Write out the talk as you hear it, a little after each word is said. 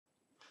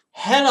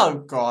Hello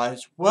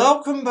guys,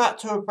 welcome back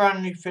to a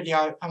brand new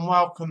video and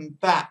welcome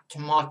back to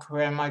my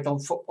career mode on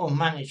Football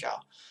Manager.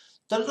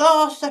 The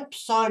last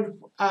episode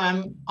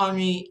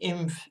only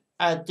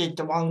did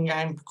the one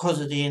game because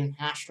of the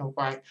international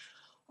break.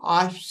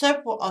 I've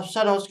said what I've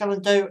said I was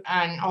going to do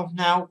and I've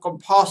now gone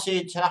past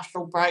the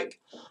international break.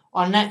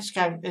 Our next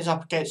game is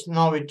up against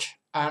Norwich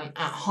at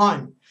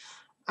home.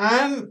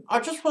 I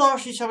just want to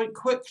ask you something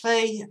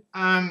quickly.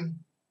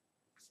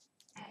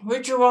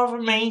 Would you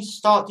rather me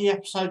start the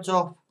episodes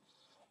off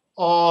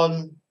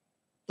on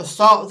the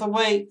start of the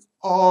week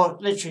or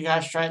literally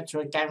go straight to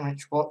a game,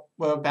 which what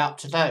we're about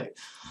to do?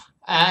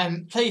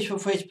 Please feel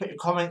free to put your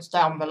comments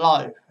down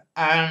below.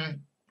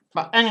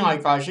 But anyway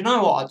guys, you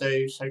know what I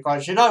do, so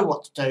guys, you know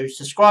what to do.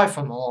 Subscribe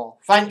for more.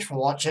 Thanks for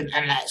watching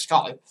and let's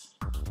go.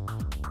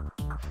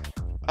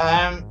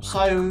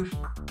 So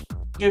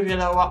give you a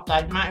little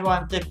update. Matty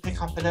One did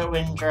pick up a little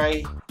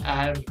injury.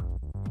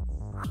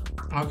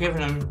 I've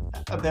given him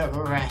a bit of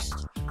a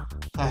rest,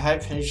 so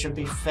hopefully he should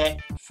be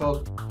fit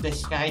for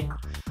this game.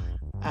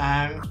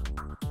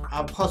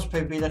 I'll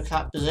possibly be looking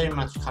at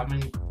Zuma to come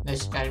in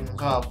this game as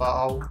well, but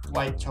I'll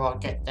wait till I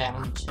get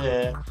down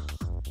to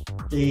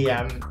the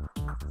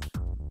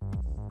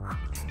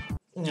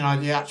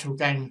the actual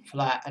game for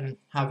that and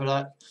have a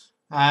look.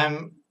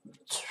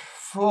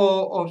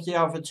 4 of the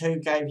other 2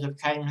 games have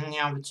came in, the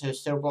other 2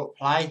 still got to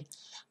play.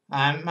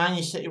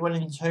 Man City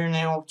winning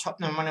 2-0,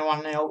 Tottenham winning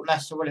 1-0,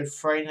 Leicester winning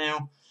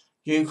 3-0,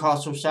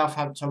 Newcastle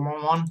Southampton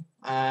 1-1.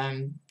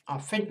 I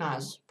think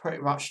that's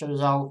pretty much the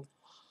result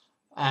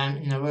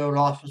in the real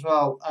life as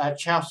well.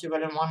 Chelsea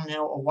winning 1-0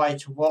 away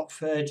to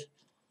Watford.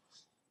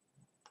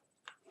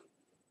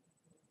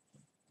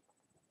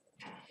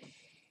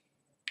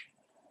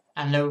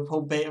 And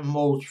Liverpool beating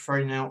Wolves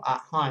 3-0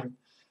 at home.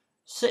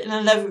 Sitting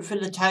 11th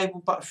in the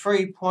table, but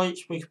 3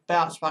 points. We could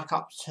bounce back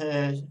up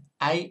to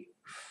 8th,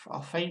 I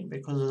think,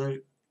 because of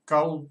the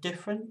goal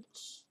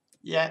difference.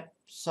 Yeah,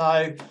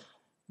 so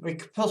we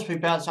could possibly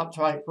bounce up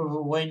to 8th with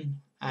a win.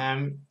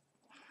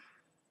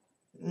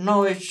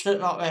 Norwich look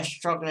like they're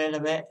struggling a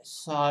bit,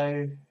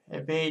 so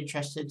it'd be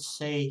interesting to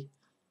see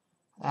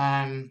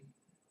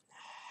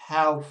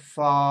how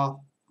far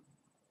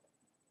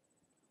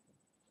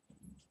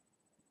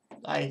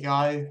they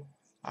go.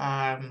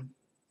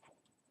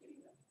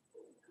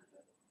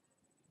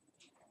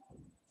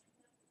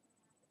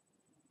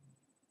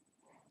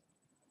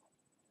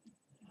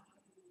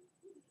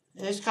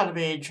 It's going to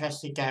be an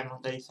interesting game, I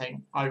do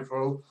think,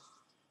 overall.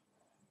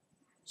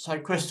 So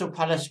Crystal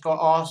Palace got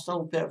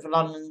Arsenal, bit of a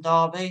London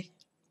derby.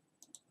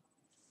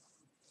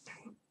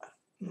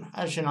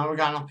 As you know, we're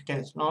going up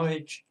against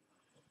Norwich.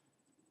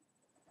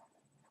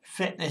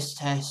 Fitness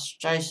test,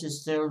 Jason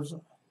Stills.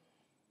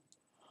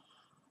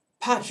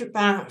 Patrick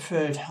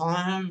Bamford,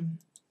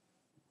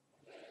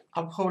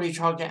 I'll probably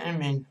try to get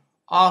him in.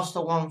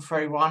 Arsenal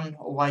 1-3-1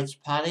 away to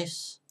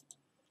Palace.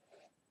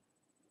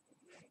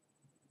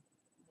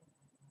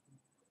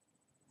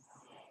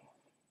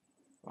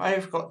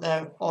 They've got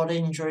their odd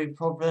injury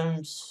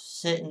problems,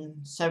 sitting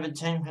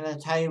 17th in the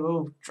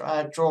table,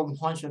 drawing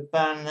points with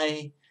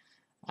Burnley.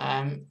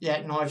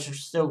 Yet Norwich have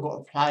still got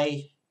to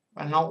play.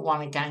 We've not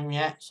won a game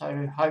yet,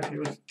 so hopefully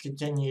we can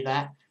continue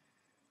that.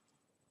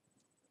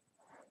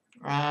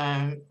 Well,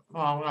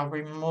 I'm going to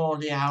bring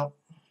Morley out.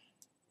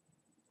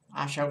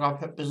 Actually, I'm going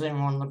to put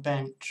Bazima on the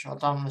bench. I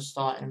don't want to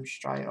start him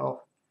straight off.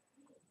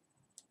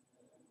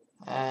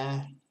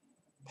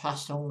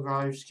 Paston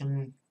Groves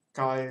can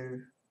go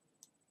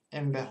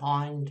in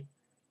behind.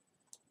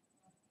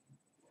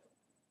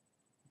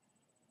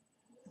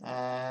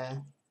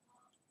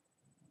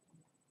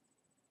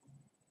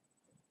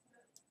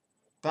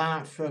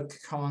 Bamford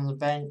could come on the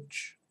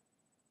bench.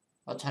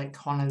 I'll take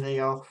Connolly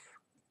off.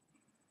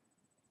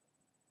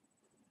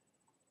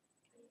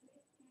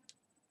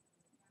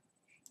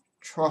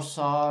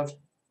 Trossard.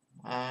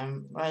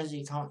 Where's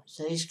he?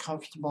 So he's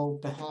comfortable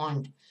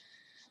behind.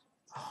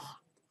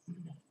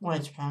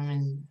 Wait to play him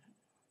in.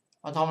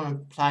 I don't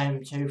want to play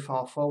him too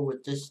far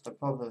forward. This is the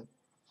problem.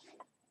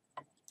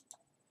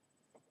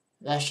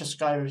 Let's just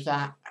go with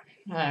that.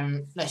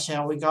 Let's see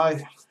how we go.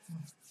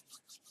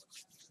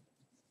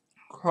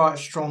 Quite a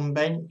strong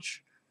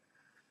bench.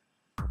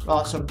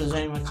 Lots of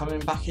Bazima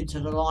coming back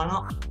into the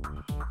lineup.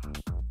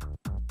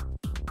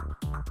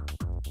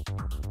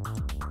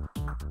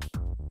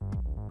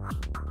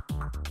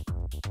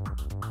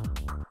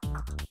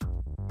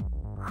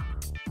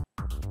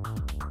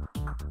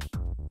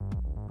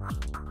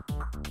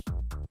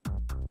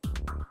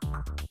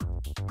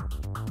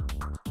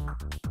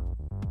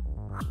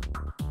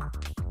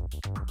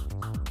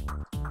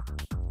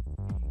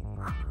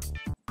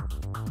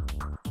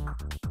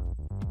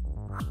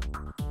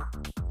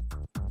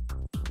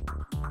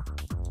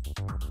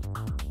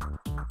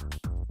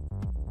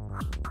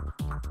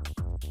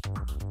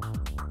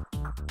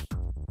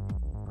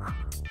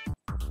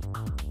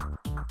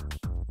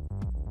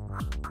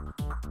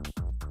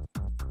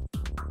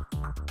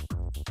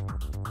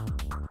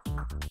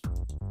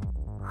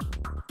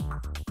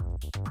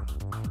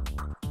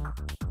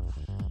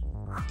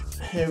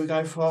 Here we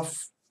go for our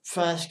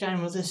First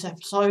game of this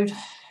episode.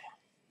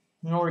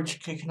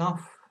 Norwich kicking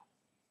off.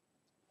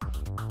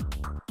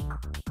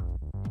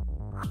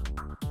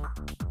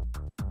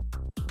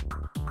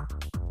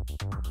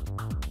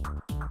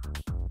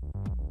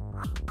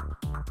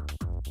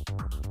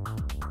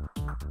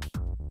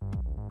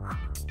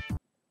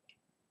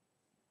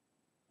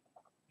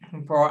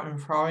 Brighton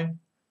throwing.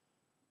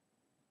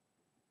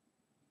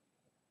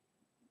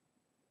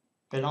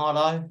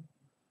 Bernardo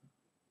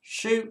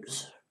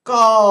shoots.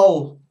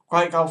 Goal!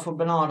 Great goal for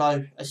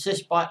Bernardo.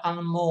 Assist by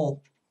Alan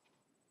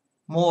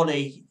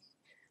Morley,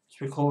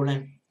 as we call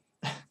him.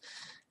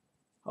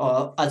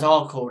 Or as I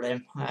call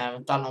him.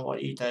 Don't know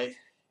what you do.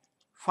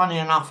 Funny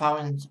enough,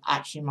 Alan's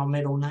actually my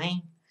middle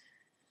name.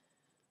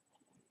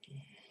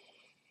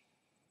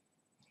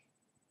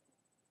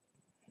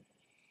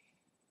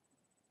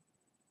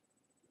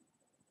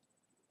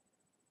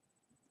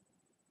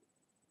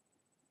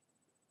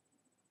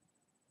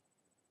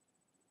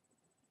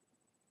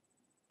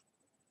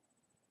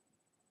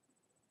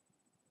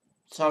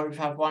 So we've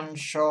had one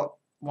shot,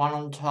 one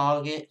on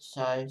target,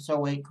 so it's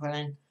all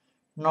equaling.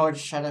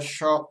 Norwich had a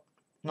shot,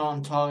 not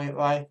on target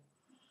way.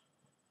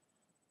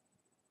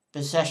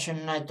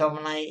 Possession, they're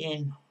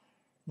dominating.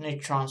 Need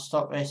to try and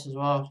stop this as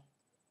well.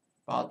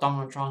 But I don't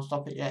want to try and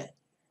stop it yet.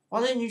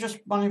 Why didn't you just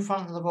run in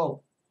front of the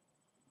ball?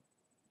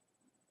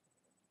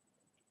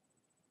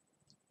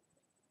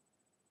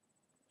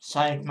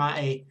 Save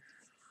Matty.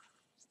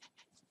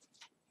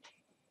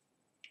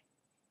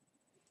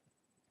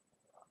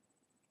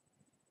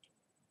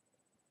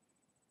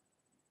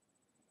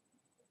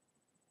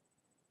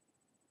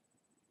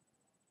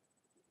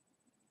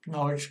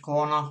 Norwich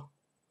corner.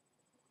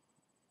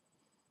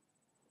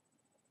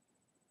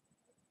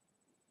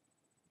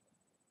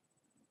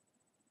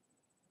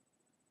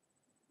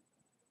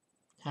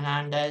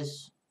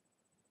 Hernandez.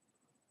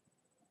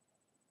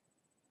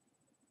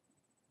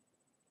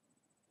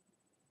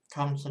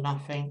 Comes to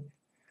nothing.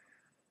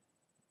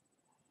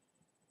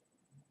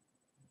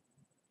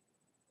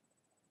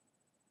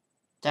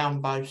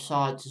 Down both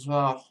sides as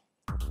well.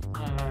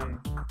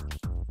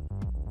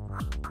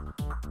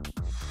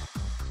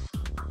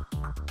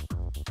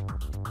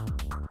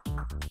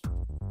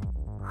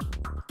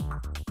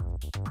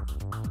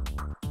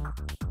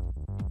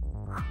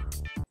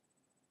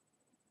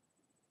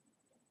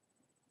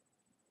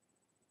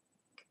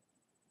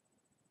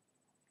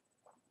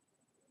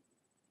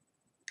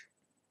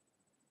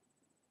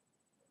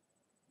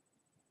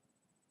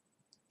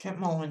 Get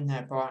more in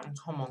there, Brighton.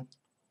 Come on.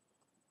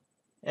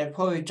 It'll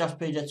probably just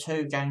be the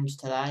 2 games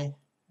today.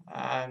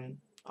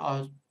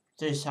 I'll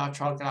try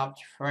to get up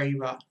to 3,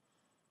 but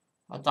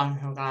I don't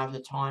think I'm going to have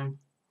the time.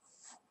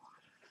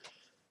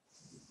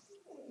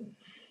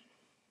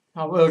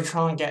 I will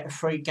try and get a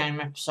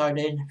 3-game episode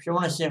in. If you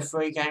want to see a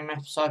 3-game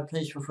episode,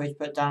 please feel free to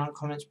put it down in the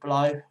comments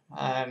below.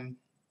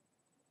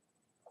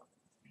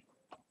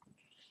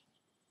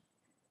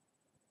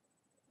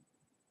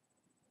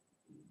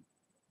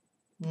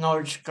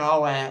 Norwich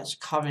goal where it's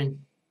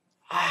coming.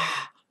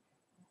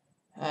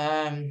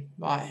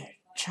 Right,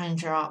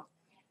 change her up.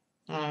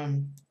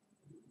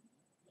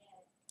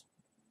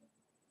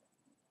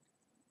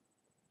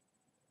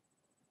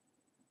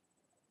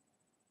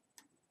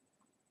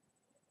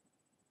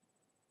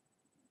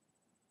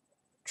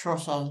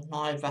 Trossard's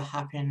not even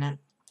happy in it.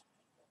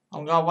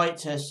 I'm going to wait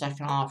till the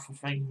second half, I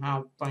think, and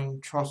I'll bring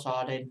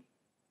Trossard in.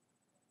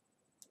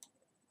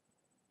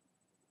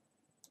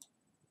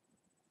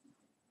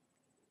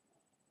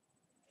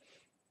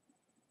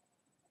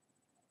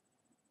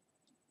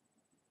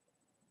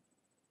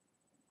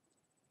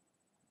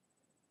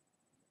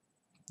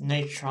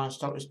 Need to try and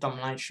stop this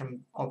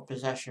domination of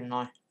possession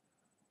now.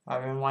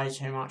 I've been way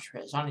too much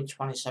of it. It's only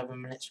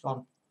 27 minutes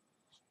gone.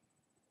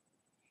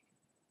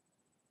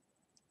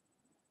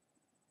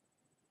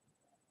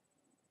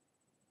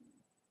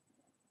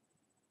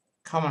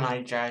 Come on,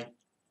 AJ.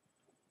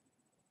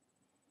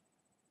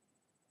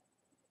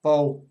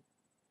 Ball.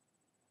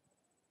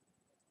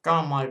 Go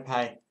on,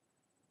 Mope.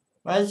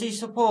 Where's the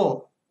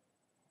support?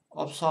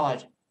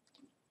 Offside.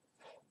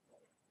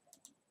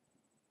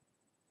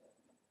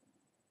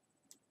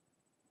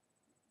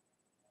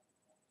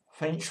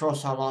 I think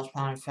Trossard likes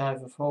playing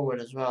further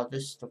forward as well.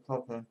 This is the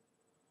problem.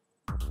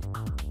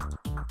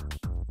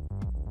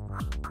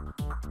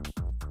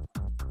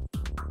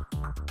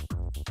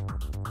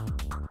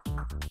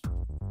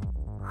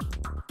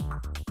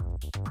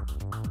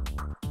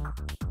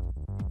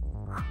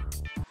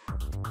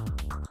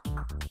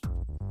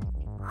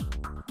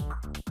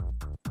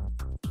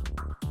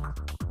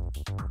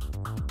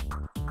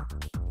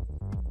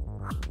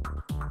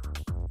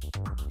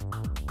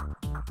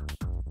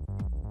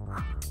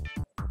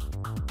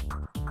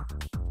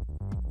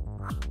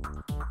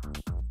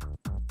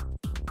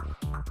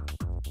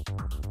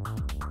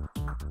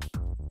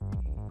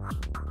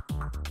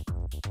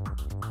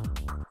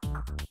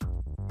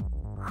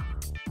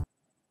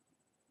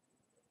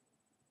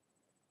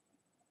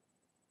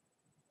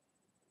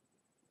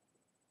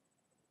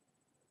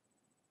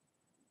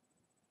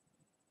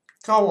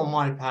 Go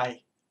on, Mope.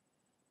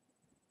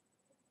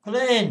 Put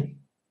it in.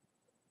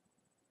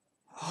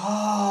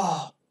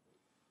 Oh,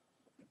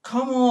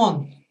 come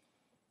on.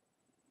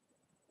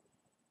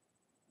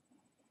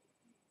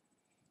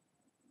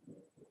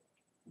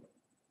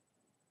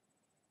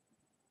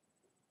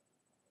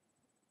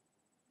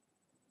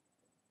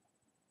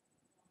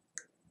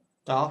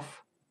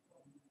 Duff.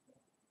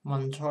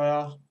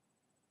 Montoya.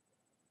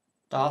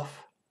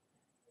 Duff.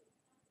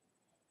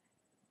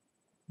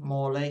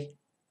 Morley.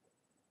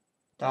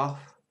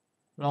 Duff.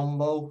 Long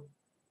ball.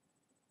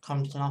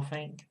 Comes to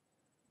nothing.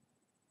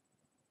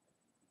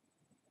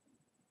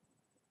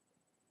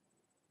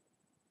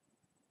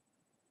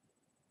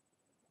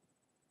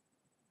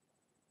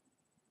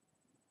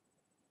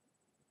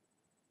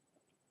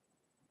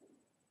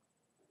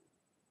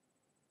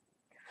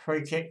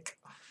 Free kick.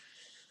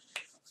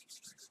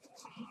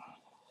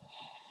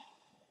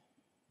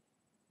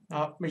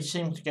 We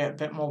seem to get a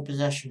bit more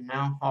possession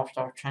now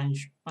after I've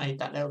made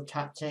that little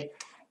tactic.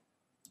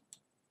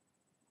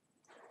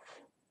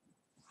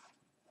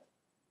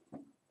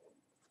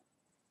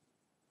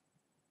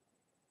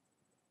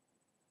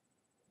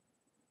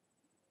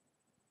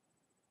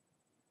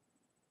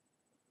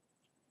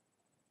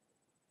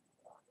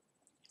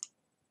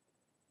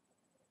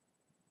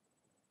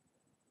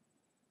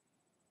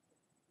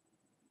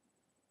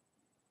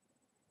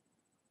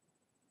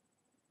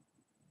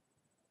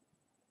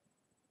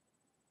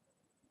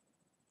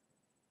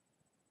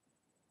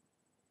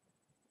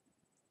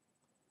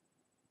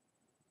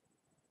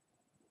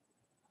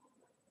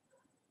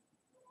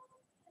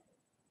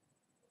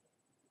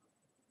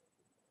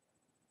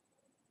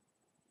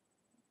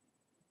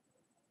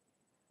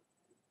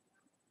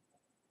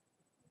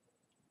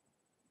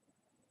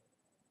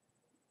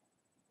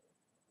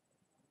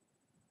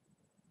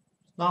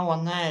 No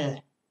one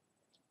there.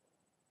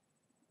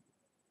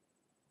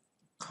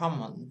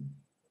 Come on.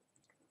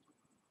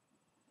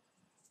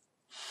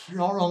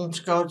 Not long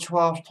to go to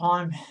half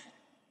time.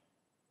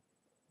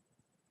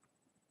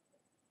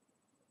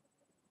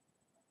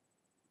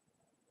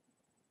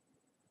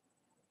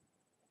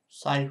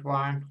 Save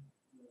Ryan.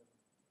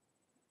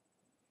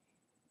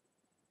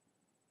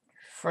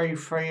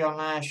 3-3 on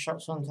our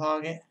shots on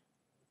target.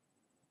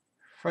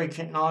 Free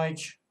kick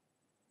Nige.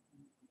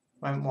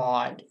 Went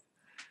wide.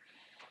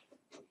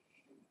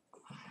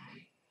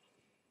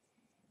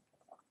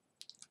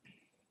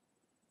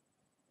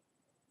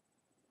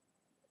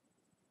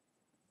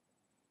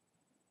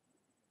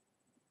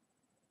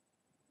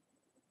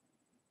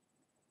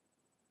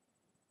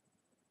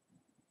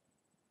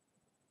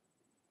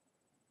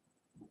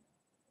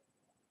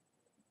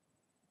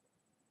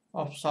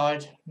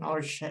 Offside.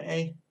 Norwich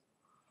City.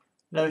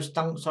 Lewis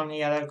dunks on the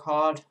yellow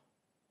card.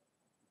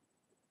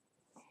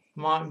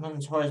 Mike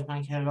Montoya's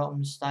making a lot of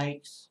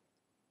mistakes.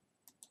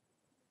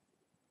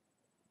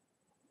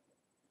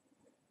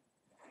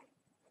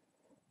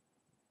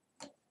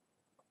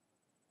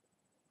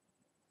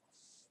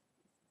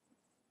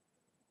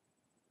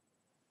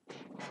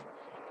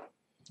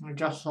 I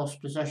just lost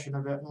possession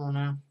a bit more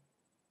now.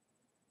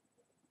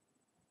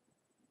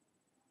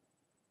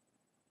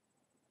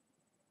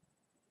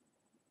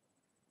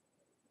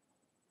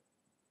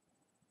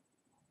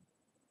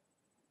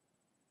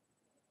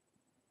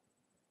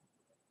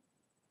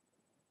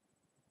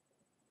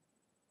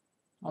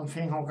 I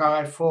think I'll go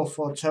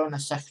 4-4-2 in a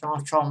second.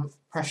 I'll try and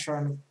pressure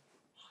him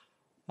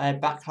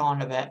back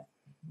line a bit.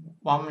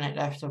 1 minute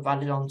left of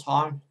added on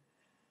time.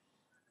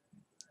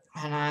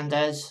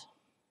 Hernandez.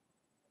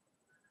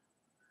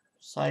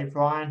 Save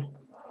Ryan.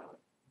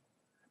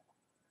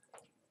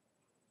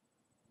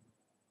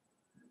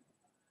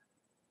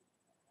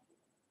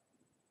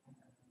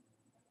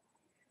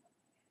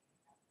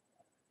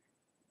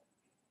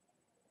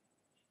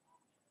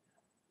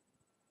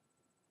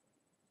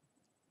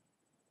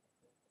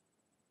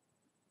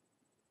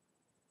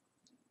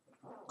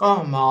 Go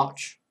on,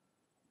 March.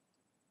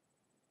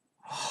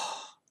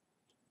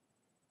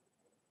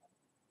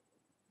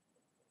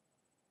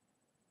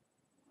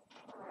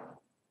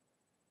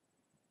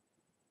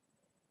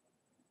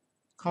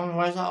 Come on,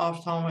 where's that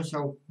half time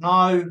whistle?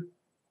 No.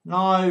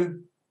 No.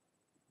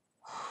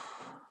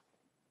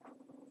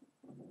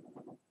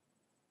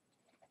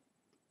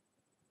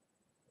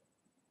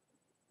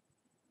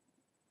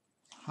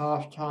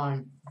 Half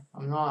time.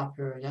 I'm not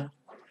happy with that.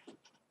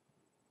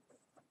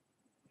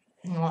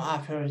 I'm not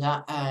happy with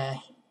that.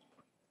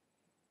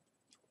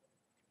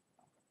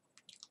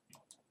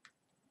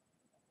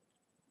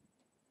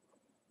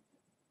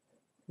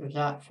 With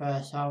that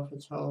first half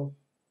at all.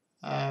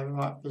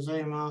 Right,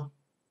 Bazuma.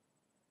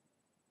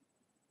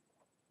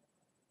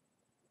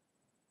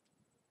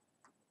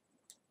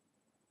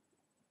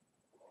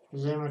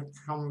 Bazuma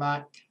come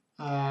back.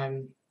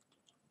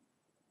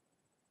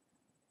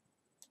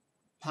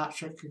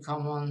 Patrick could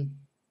come on.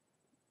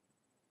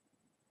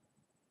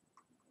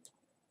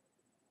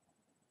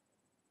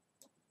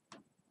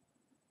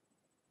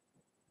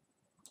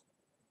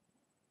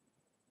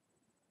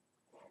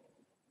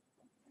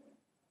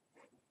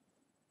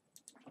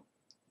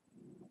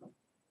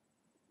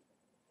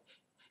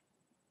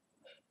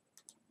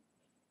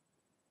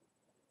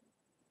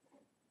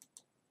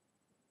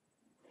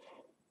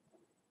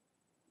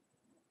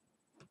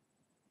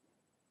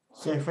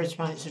 See if this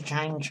makes a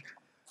change.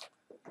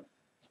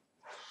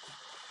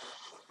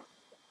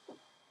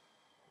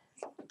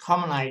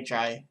 Come on,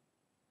 AJ.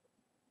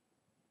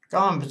 Go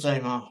on,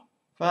 Bazuma.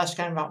 First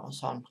game back, my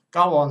son.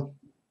 Go on.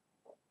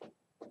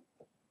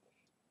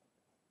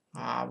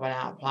 Went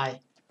out of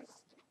play.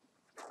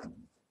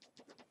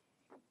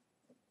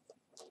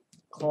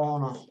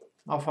 Corner.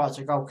 I thought it was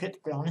a goal kick, to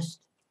be honest.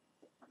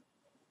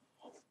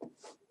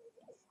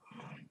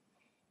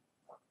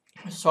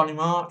 Solly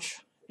March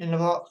in the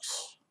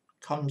box.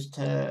 Comes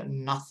to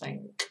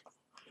nothing.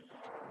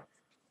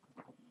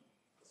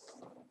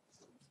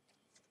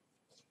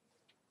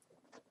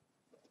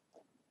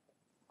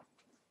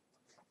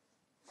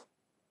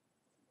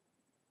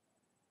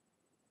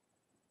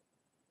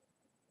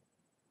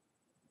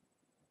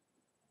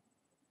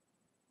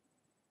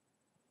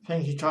 I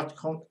think he tried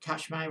to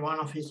catch me one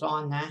off his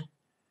line there.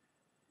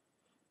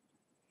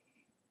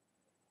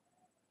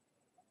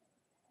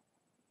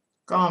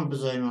 Go on,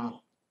 Bazuma.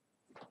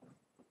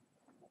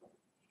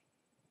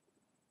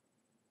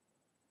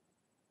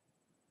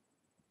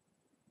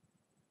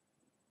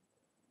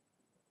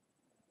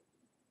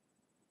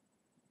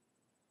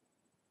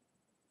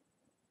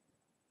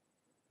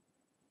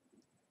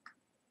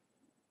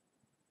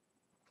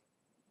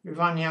 We've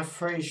only had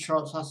 3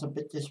 shots, that's a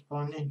bit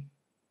disappointing.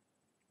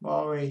 What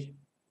are we?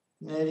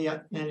 Nearly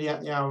at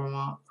the hour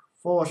mark.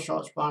 4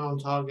 shots, 1 on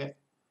target.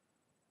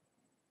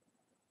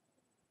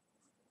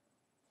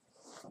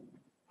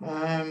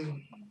 I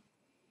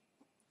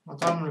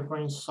don't want to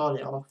bring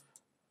Solid off.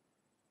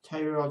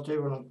 Tell you what I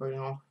do want to bring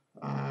off.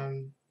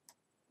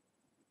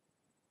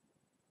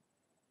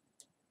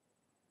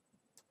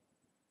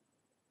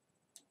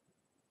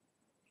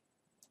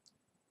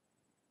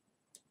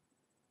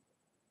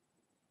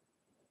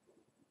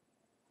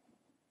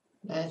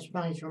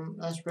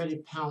 Let's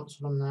really pounce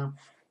on them now.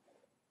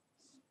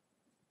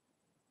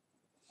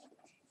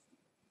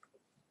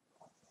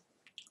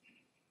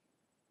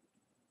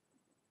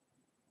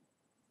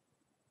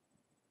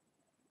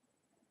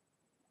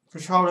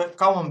 Control it.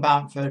 Go on,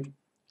 Bamford.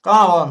 Go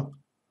on.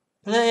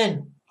 Put it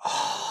in.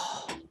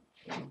 Oh.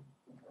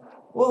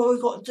 What have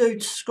we got to do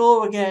to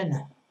score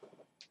again?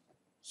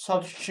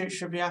 Substitute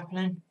should be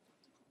happening.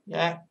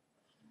 Yeah.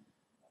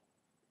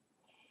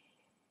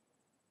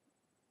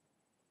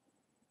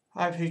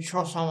 Hopefully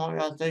Trossard might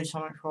be able to do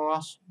something for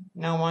us.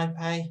 No way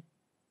pay.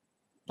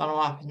 Don't know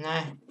what happened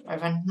there.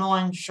 We've had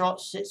 9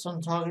 shots, 6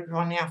 on target. We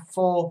only have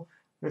 4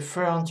 with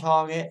 3 on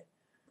target.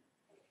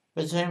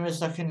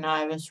 Bazuma's looking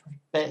nervous, a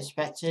bit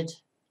expected.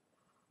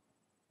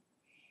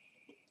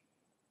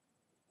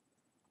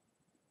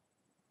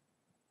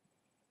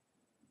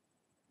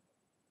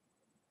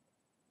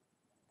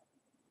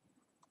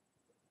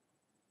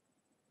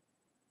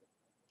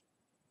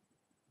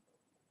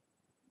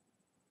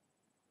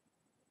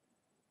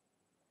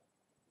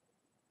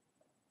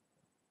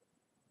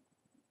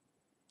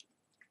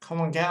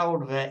 Come on, get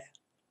hold of it.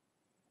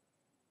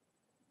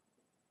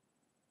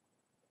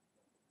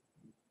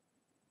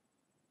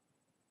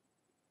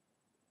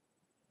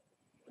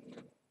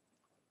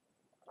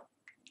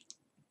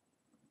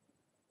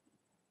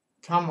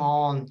 Come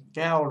on,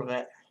 get hold of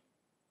it.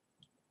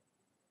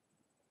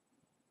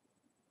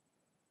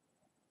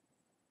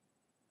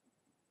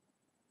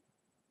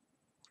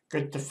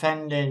 Good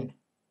defending.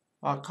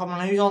 Right, come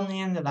on, who's on the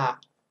end of that?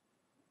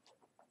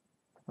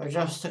 We're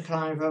just taking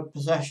over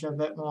possession a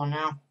bit more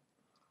now.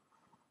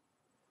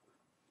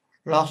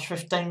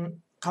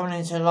 Coming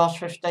into the last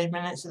 15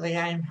 minutes of the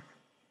game.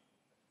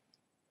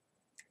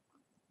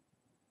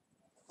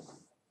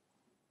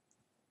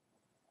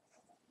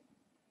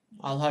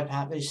 I was hoping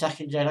that'd be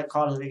second yellow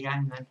card of the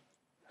game then.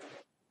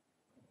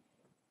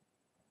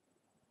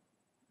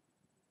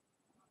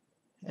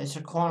 It's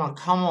a corner,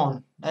 come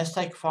on, let's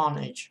take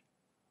advantage.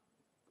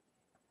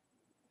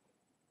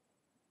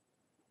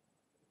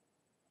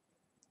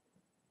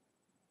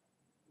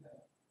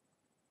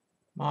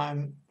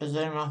 My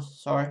Bazuma,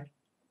 sorry.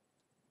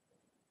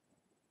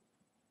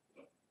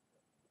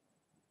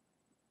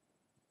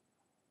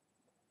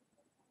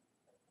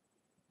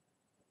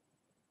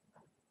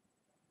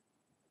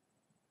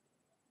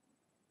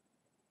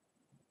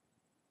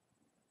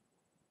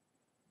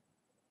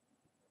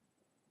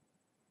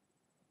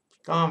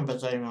 Go on,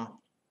 Bazuma.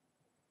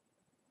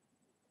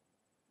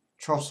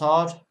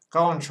 Trossard. Go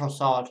on,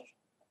 Trossard.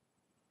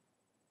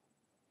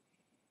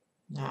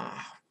 Nah.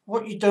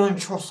 What are you doing,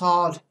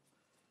 Trossard?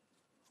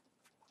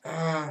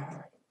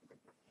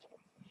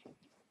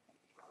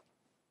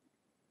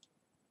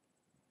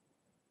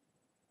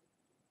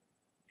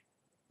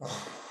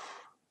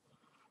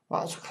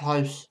 That's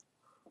close.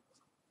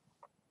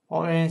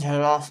 What we're into the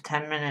last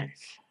 10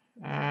 minutes.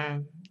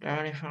 The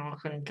only thing I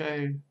can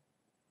do.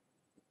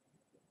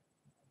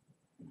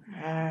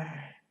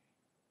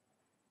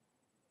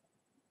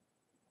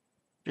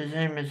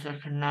 Bazuma's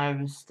looking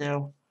nervous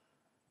still.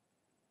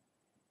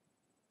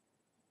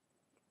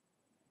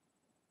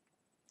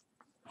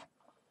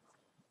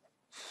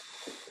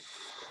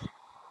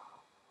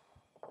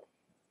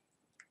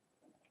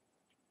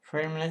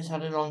 Three minutes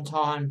added on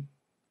time.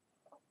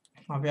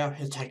 I'll be able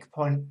to take a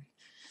point.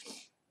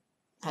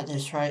 at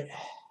this rate.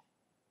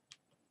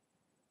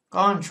 Go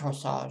on,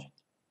 Trossard.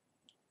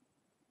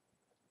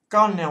 Go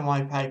on, Neil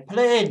Mopay. Put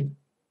it in.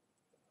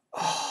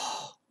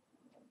 Oh,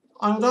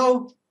 on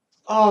goal.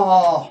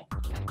 Oh.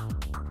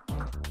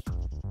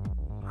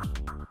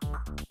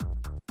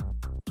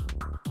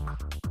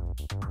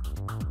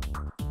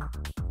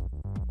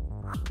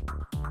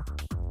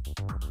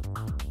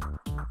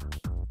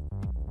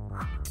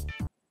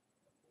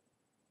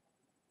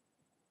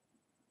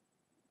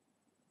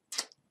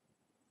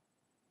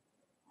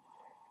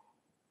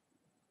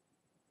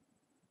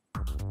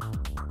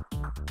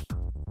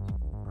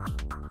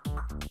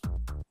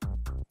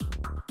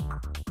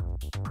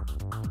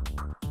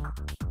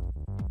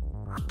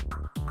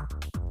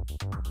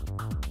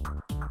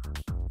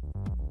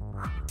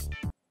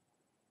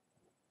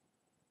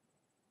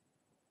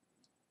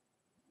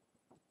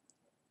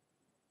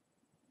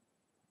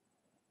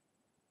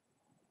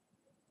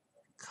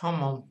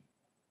 Come on.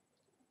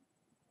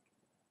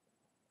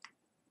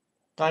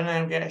 Don't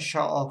let him get a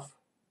shot off.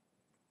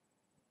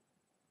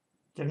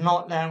 Do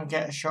not let him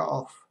get a shot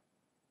off.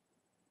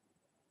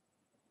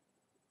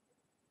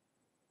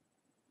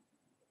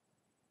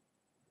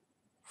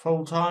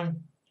 Full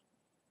time.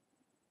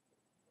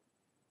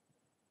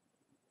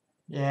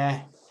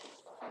 Yeah.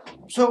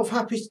 Sort of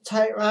happy to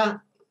take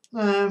that.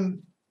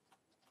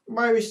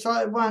 Where we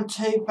started weren't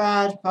too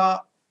bad,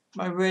 but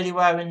we really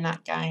were in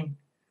that game.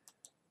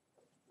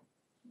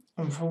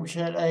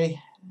 Unfortunately.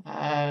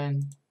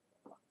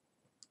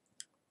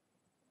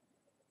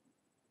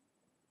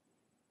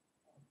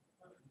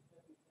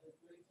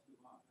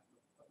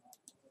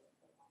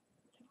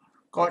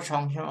 Got to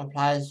try and keep my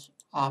players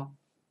up.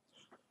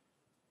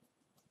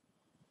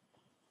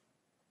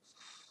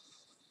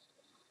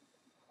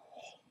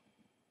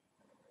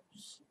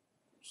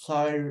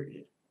 So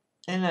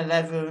in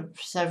 11th,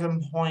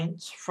 7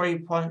 points, 3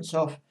 points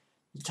off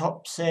the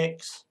top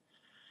 6.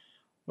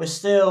 We're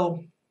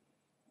still,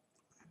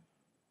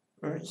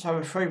 so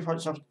we're 3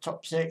 points off the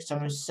top 6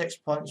 and we're 6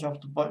 points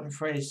off the bottom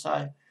 3.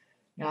 So,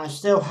 you know,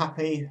 still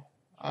happy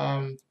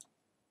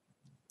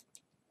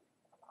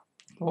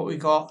what we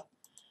got.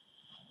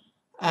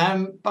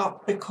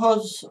 But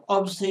because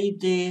obviously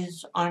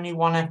there's only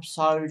one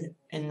episode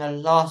in the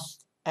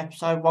last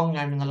episode, one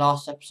game in the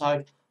last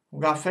episode, I'm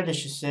going to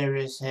finish the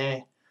series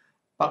here.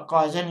 But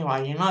guys,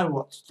 anyway, you know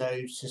what to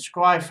do.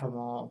 Subscribe for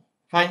more.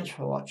 Thanks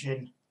for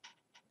watching.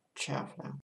 Ciao for now.